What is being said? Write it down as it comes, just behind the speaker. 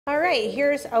All right,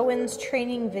 here's Owen's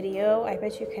training video. I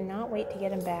bet you cannot wait to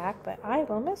get him back, but I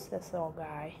will miss this little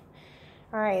guy.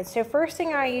 All right, so first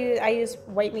thing I use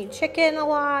white meat chicken a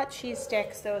lot, cheese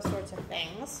sticks, those sorts of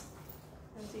things.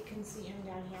 As you can see him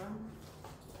down here.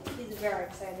 He's very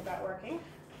excited about working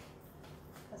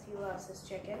because he loves his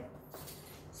chicken.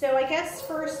 So I guess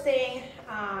first thing,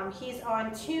 he's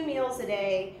on 2 meals a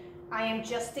day. I am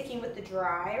just sticking with the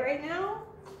dry right now.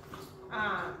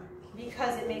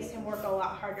 Because it makes him work a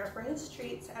lot harder for his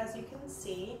treats, as you can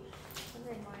see.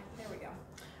 There we go.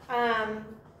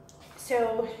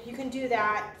 So you can do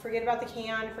that. Forget about the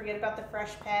can, forget about the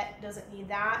fresh pet, doesn't need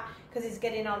that, because he's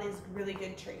getting all these really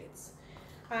good treats.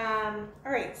 All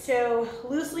right, so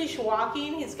loose leash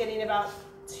walking, he's getting about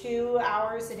 2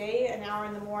 hours a day, an hour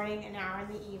in the morning, an hour in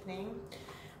the evening.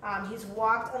 He's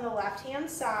walked on the left-hand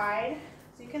side,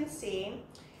 as you can see.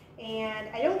 And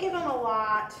I don't give him a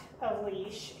lot of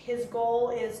leash. His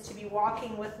goal is to be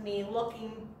walking with me,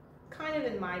 looking kind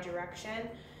of in my direction.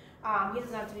 He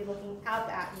doesn't have to be looking up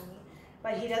at me,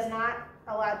 but he does not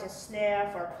allow to sniff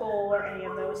or pull or any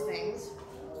of those things.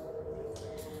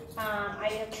 I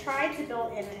have tried to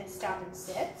build in a stop and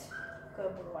sit,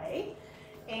 good boy.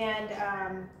 And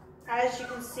as you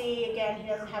can see, again, he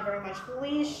doesn't have very much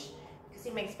leash because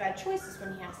he makes bad choices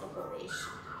when he has the full leash.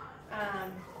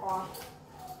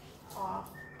 Off.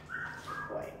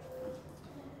 Boy.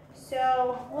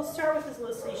 So we'll start with his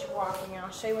loose leash walking. I'll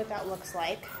show you what that looks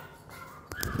like.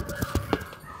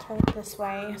 Turn it this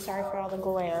way. Sorry for all the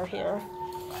glare here.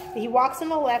 He walks on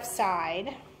the left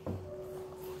side.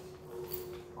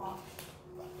 Off.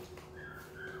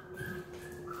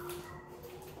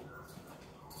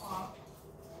 Off.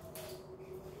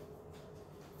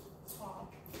 Off.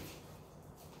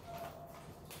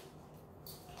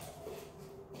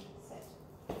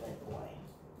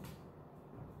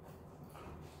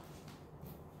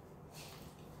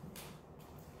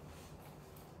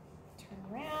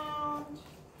 Around.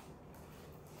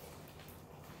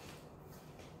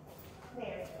 There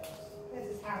it goes.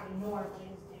 This is how he normally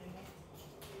is doing it.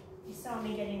 He saw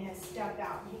me getting his stuff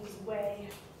out and he was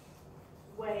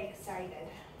way excited.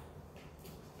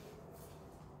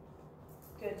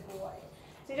 Good boy.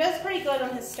 So he does pretty good on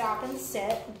his stop and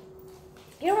sit.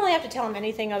 You don't really have to tell him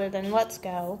anything other than let's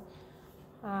go.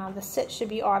 The sit should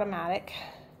be automatic.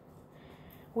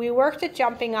 We worked at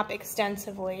jumping up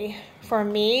extensively. For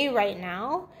me, right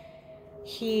now,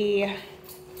 he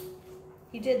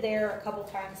did there a couple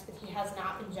times, but he has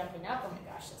not been jumping up. Oh my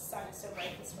gosh, the sun is so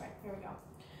bright this way. Here we go.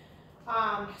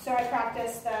 So I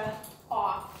practiced the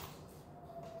off,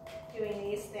 doing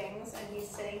these things, and he's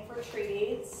sitting for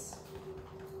treats.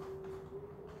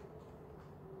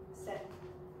 Sit.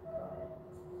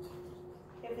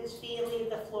 If his feet leave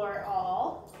the floor at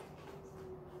all,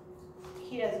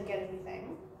 he doesn't get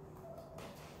anything.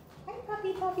 Hi,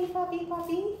 puppy, puppy, puppy,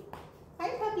 puppy. Hi,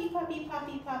 puppy, puppy,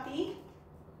 puppy, puppy.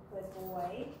 Good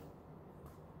boy.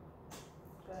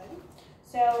 Good.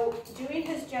 So doing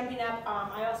his jumping up,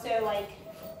 I also like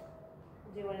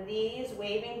do one of these,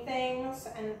 waving things,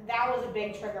 and that was a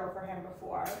big trigger for him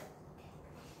before.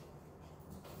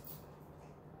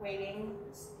 Waving,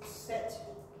 sit.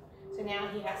 So now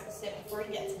he has to sit before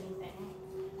he gets anything.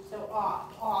 So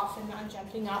off, and not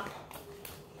jumping up.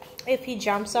 If he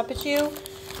jumps up at you,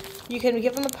 you can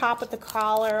give him a pop with the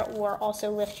collar or also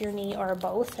lift your knee or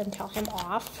both and tell him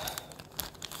off.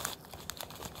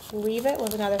 Leave it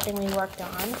was another thing we worked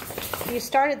on. We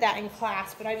started that in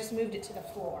class, but I just moved it to the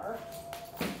floor.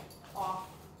 Off.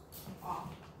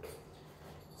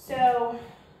 So,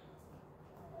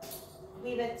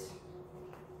 leave it.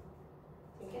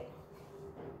 Take it.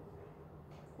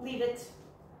 Leave it.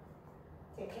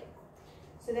 Take it.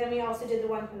 So then we also did the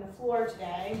one from the floor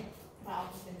today. Well,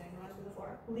 we've been doing one from the floor.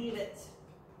 Leave it.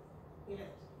 Leave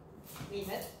it. Leave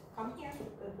it. Come here.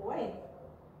 Good boy.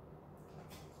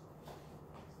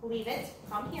 Leave it.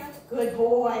 Come here. Good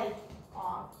boy.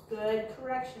 Off. Good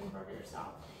correction for yourself.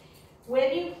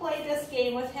 When you play this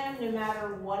game with him, no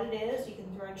matter what it is, you can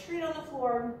throw a treat on the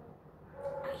floor.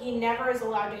 He never is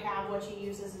allowed to have what you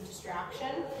use as a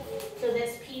distraction. So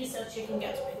this piece of chicken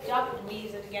gets picked up and we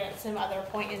use it again at some other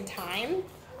point in time.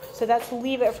 So that's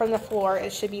leave it from the floor.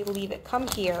 It should be leave it, come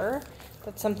here.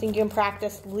 That's something you can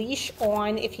practice. Leash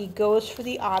on. If he goes for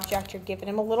the object, you're giving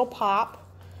him a little pop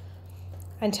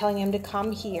and telling him to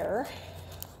come here.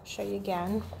 I'll show you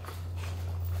again.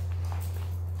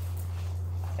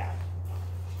 So,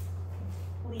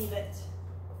 leave it.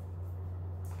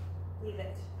 Leave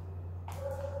it.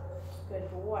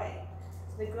 Good boy.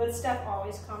 So the good stuff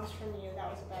always comes from you. That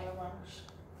was a better one.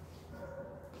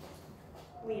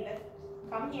 Leave it.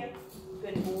 Come here.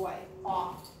 Good boy.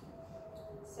 Off.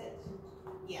 Sit.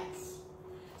 Yes.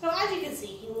 So as you can see,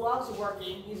 he loves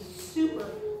working. He's super,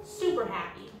 super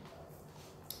happy.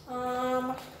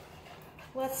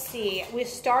 Let's see. We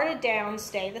started down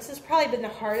stay. This has probably been the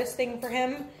hardest thing for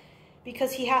him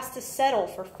because he has to settle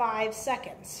for 5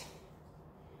 seconds.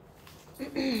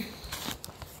 I'm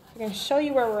going to show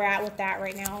you where we're at with that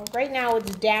right now. Right now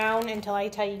it's down until I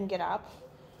tell you can get up.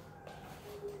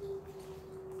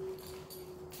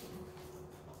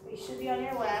 You should be on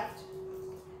your left.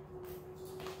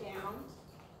 Down.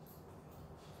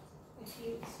 If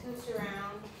you scooch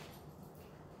around.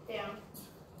 Down.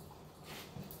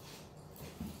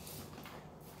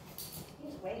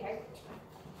 He's way higher.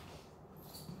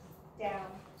 Down.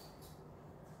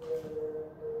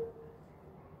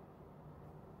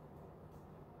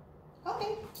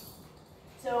 Okay.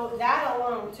 So that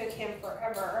alone took him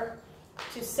forever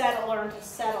to learn to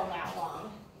settle that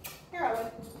long. Here,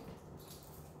 Owen.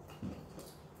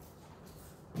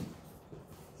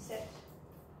 Sit.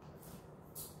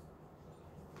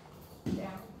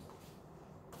 Down.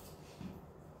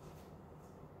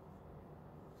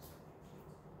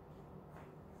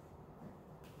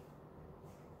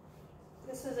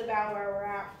 This is about where we're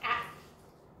at.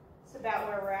 It's about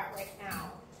where we're at right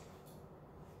now.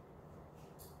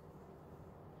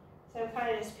 So I'm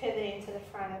kind of just pivoting to the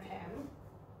front of him.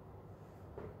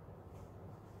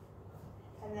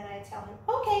 And then I tell him,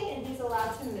 okay, and he's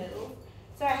allowed to move.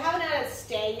 So I haven't had it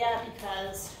stay yet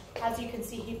because, as you can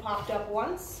see, he popped up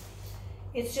once.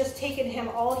 It's just taken him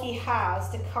all he has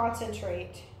to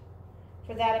concentrate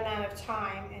for that amount of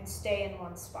time and stay in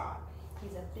one spot.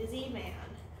 He's a busy man,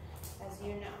 as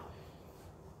you know.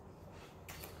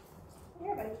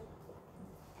 Here, buddy.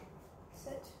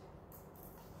 Sit.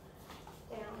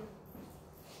 Down.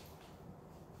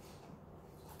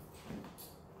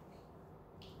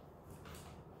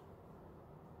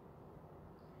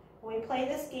 We play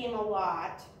this game a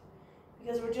lot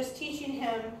because we're just teaching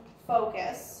him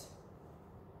focus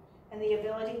and the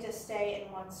ability to stay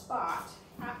in one spot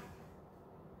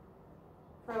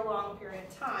for a long period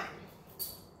of time.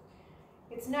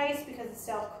 It's nice because it's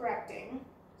self-correcting,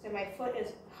 so my foot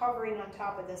is hovering on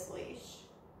top of this leash.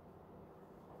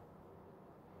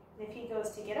 And if he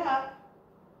goes to get up,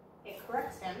 it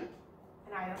corrects him,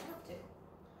 and I don't have to.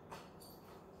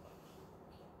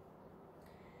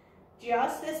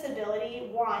 Just this ability,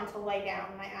 1, to lay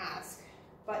down when I ask,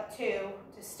 but 2,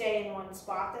 to stay in one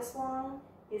spot this long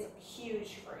is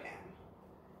huge for him.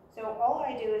 So all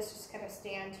I do is just kind of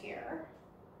stand here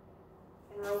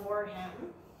and reward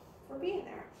him for being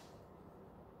there.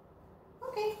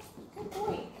 Okay, good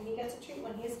boy. And he gets a treat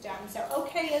when he's done. So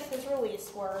okay is his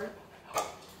release word.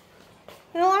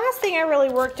 And the last thing I really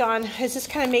worked on is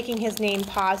just kind of making his name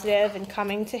positive and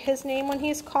coming to his name when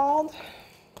he's called.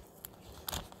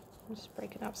 I'm just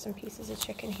breaking up some pieces of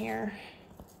chicken here.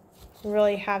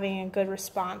 Really having a good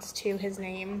response to his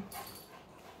name.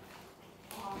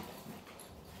 Look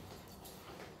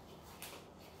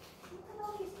at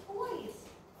all these toys.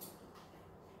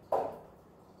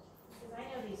 Because I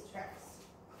know these tricks.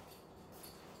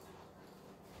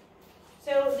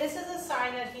 So this is a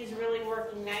sign that he's really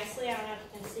working nicely. I don't know if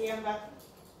you can see him, but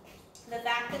the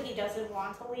fact that he doesn't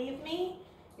want to leave me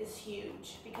is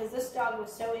huge because this dog was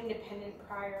so independent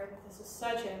prior that this is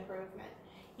such an improvement.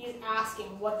 He's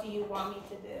asking, what do you want me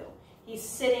to do? He's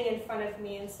sitting in front of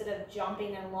me instead of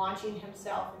jumping and launching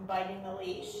himself and biting the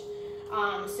leash.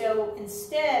 So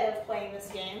instead of playing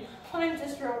this game, I'm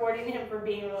just rewarding him for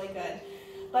being really good.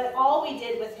 But all we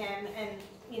did with him, and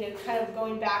kind of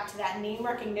going back to that name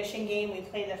recognition game we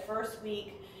played the first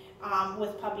week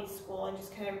with puppy school, and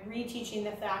just kind of reteaching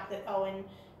the fact that Owen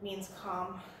means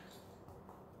come.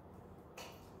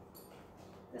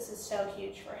 This is so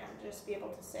huge for him to just be able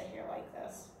to sit here like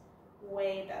this.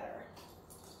 Way better.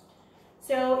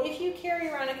 So if you carry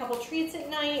around a couple treats at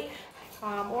night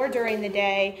or during the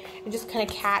day and just kind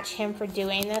of catch him for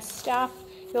doing this stuff,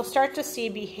 you'll start to see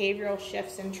behavioral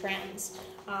shifts and trends.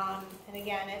 And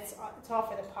again, it's all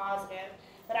for the positive.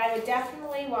 But I would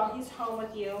definitely, while he's home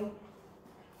with you,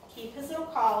 keep his little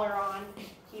collar on,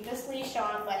 keep his leash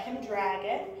on, let him drag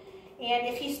it. And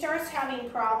if he starts having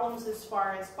problems as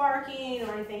far as barking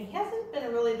or anything, he hasn't been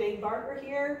a really big barker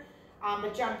here,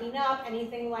 but jumping up,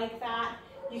 anything like that,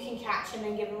 you can catch him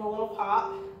and give him a little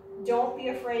pop. Don't be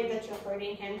afraid that you're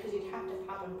hurting him because you'd have to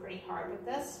pop him pretty hard with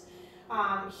this.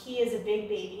 He is a big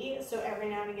baby, so every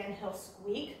now and again he'll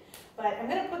squeak. But I'm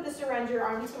going to put this around your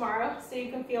arm tomorrow so you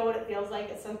can feel what it feels like.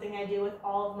 It's something I do with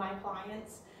all of my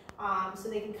clients, so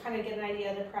they can kind of get an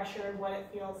idea of the pressure and what it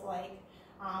feels like.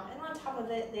 And on top of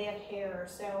it, they have hair,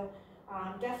 so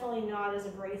Definitely not as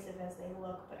abrasive as they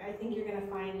look, but I think you're going to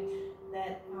find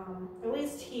that at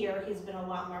least here he's been a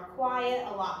lot more quiet,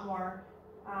 a lot more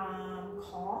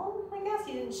calm, I guess.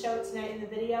 He didn't show it tonight in the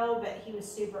video, but he was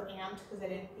super amped because I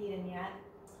didn't feed him yet.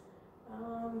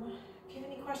 If you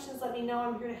have any questions, let me know.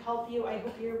 I'm here to help you. I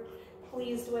hope you're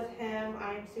pleased with him.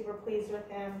 I'm super pleased with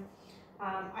him.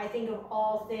 I think of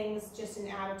all things, just an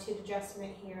attitude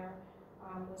adjustment here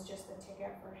was just the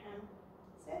ticket for him.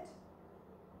 Sit.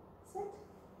 Sit.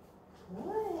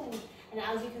 Good. And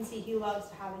as you can see, he loves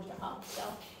to have a job. So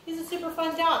he's a super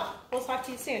fun dog. We'll talk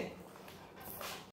to you soon.